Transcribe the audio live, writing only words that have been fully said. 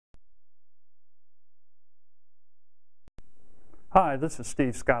Hi, this is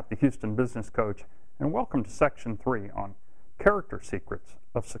Steve Scott, the Houston Business Coach, and welcome to Section 3 on Character Secrets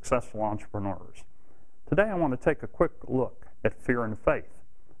of Successful Entrepreneurs. Today I want to take a quick look at fear and faith.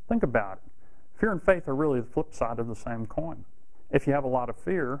 Think about it. Fear and faith are really the flip side of the same coin. If you have a lot of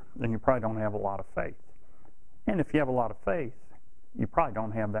fear, then you probably don't have a lot of faith. And if you have a lot of faith, you probably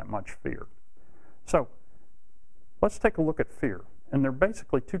don't have that much fear. So let's take a look at fear. And there are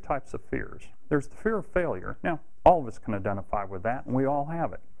basically two types of fears. There's the fear of failure. Now, all of us can identify with that, and we all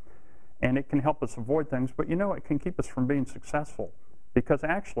have it. And it can help us avoid things, but you know it can keep us from being successful, because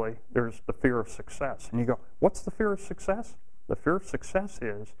actually there's the fear of success. And you go, what's the fear of success? The fear of success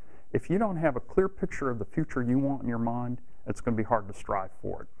is if you don't have a clear picture of the future you want in your mind, it's going to be hard to strive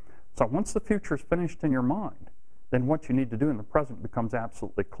for it. So once the future is finished in your mind, then what you need to do in the present becomes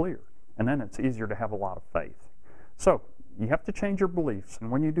absolutely clear. And then it's easier to have a lot of faith. So you have to change your beliefs,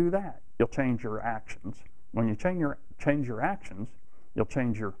 and when you do that, you'll change your actions. When you change your actions, you'll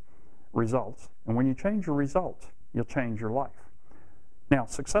change your results. And when you change your results, you'll change your life. Now,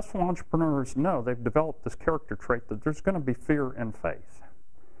 successful entrepreneurs know they've developed this character trait that there's going to be fear and faith.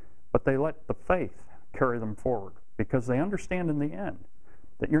 But they let the faith carry them forward because they understand in the end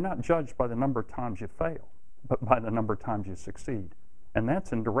that you're not judged by the number of times you fail, but by the number of times you succeed. And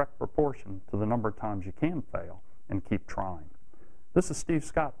that's in direct proportion to the number of times you can fail and keep trying. This is Steve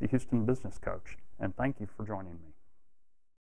Scott, the Houston Business Coach, and thank you for joining me.